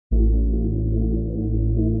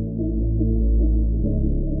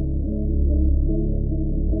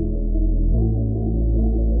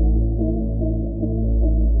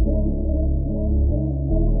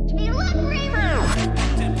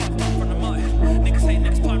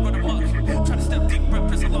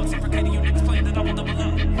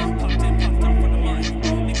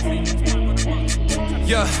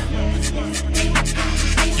Yeah.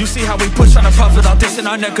 You see how we push on a profit out this in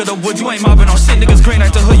our neck of the woods. You ain't mobbing on shit, niggas green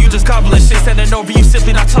like the hood, you just gobbling shit. Standing over you,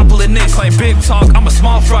 simply not toppling this. Claim big talk, I'm a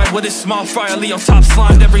small fry with this small fryer. Leo top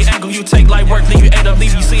slimed, every angle you take light work. Leave you end up,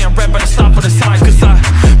 leave you seeing red, better stop on the side. Cause I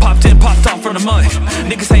popped in, popped off from the mud.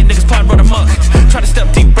 Niggas hate niggas playing, run amok. Try to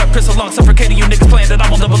step deep, breath, piss along, suffocating you niggas playing that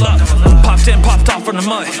I'm on double up. Popped in, popped off from the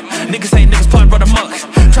mud. Niggas hate niggas playing, run amok.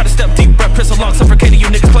 Try to step deep, breath, piss along, suffocating you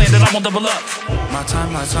niggas playing that I'm on double up. My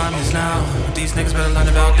time is now. These niggas better learn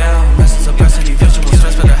to bow down. Message suppressing the visual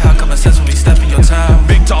stress, better have common sense when we step in your town.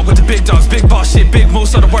 Big dog with the big dogs, big boss shit, big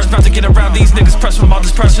moves, so the words about to get around. These niggas press from all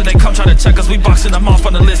this pressure, they come try to check us, we boxing them off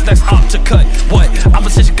on the list. Next op to cut, what?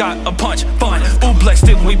 Opposition got a punch, fun. Ooblex,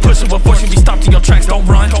 still we pushing, what force you be stopped in your tracks, don't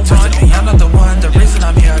run, don't run. I'm not the one, the reason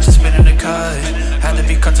I'm here, just spinning the cut. Had to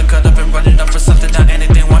be cut to cut up and running up for something, not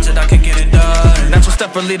anything wanted, I can get it done. Natural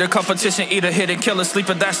stepper, leader, competition, eater, hitter, killer,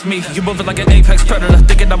 sleeper, that's me. You moving like an apex predator,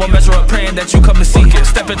 thinking I will measure up, praying that you come to see it.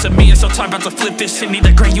 Step into me, it's your time, about to flip this shit. Need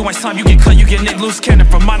that green, you ain't slime, you get cut, you get nick loose cannon.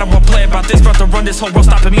 From mine, I won't play about this, about to run this whole world,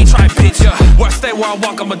 stopping me, try and pitch. Yeah. Where I stay, where I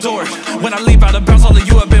walk, I'm adored. When I leave out of bounds, all of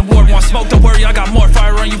you have been warned. Want smoke, don't worry, I got more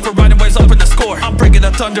fire on you for riding waves up in the score. I'm bringing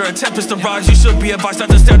the thunder, a tempest to rise. You should be advised not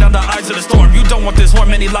to stare down the eyes of the storm. You don't want this war,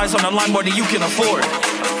 many lies on the line, more than you can afford.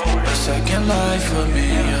 A second life for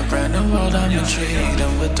me, a brand new world I'm intrigued.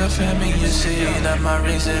 And with the family you see that my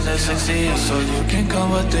reason to succeed. So you can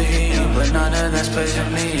come with the heat, but none of that's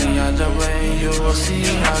pleasing me. Either way you will see,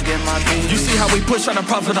 I'll get my beat. You see how we push on a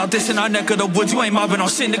profit out this in our neck of the woods. You ain't mobbing on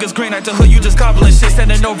shit, niggas green like the hood, you just gobbling shit.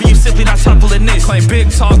 Standing over you, simply not toppling this. Claim big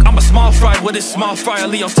talk, I'm a small fry with this small fryer.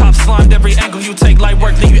 Leo top slimed, every angle you take light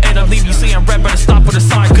work. Leave you end up, leave you seeing red, better stop with a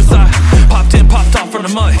sign. Cause I popped in, popped off from the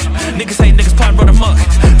mud. Niggas hate niggas playing, run amok.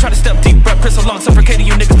 Try to step deep, breath, piss along, suffocating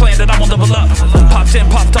you niggas playing that I'm on double up. Popped in,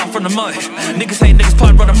 popped off from the mud. Niggas hate niggas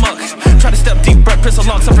playing, run amok. Try to step deep, breath, piss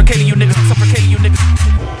along, suffocating you niggas, suffocating you niggas.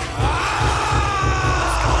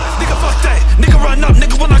 Nigga, fuck that. Nigga, run up.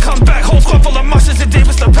 Nigga, when I come back, whole squad full of monsters and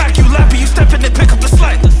demons to pack. You lappy, you stepping and pick up the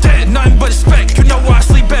slack. Dead, nothing but a speck. You know where I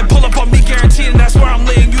sleep at. Pull up on me, guaranteed, and that's where I'm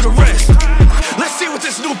laying you to rest. Let's see what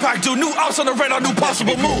this new pack do. New ops on the radar, new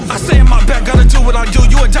possible move. I say in my back, gotta do what I do.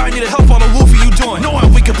 You a die, need help on the roof, you doing?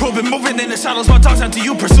 Knowing we can prove it. Moving in the shadows, my dogs after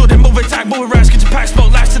you pursued it. Moving tag, moving rash, get your pack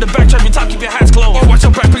smoke. Lash to the back, drive your top, keep your hands closed. Or watch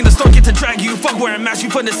your back, bring the store, get to drag you. Fuck wearing masks, you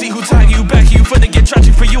finna see who tagging you, backing you. Finna get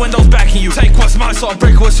tragic for you and those backing you. Take what's mine, so I'll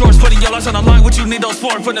break what's yours. Putting your lives on the line, what you need those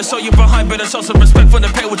for. Finna show you behind, better show some respect. Finna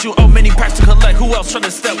pay what you owe, many packs to collect. Who else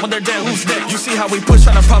tryna step when they're dead, who's next? You see how we push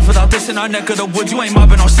on a profit out this in our neck of the woods. You ain't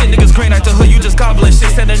mobbing on shit, niggas green like the hood, you just gobbling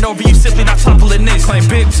shit. Standing over you, simply not toppling this. Claim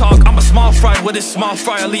big talk, I'm a small fry with this small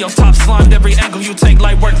fryer. Leo top slimed, every angle you take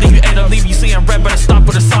light work. Leave you end up, leave you seeing red, better stop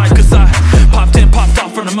with a sign. Cause I popped in, popped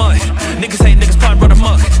off from the mud. Niggas hate niggas playing, run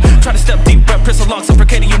amok. Try to step deep, breath, piss along,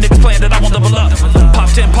 suffocating you niggas playing that I'm on double up.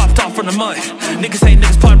 Popped in, popped off from the mud. Niggas hate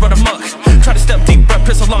niggas playing, run amok. Try to step deep, breath,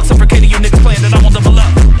 piss along, suffocating you niggas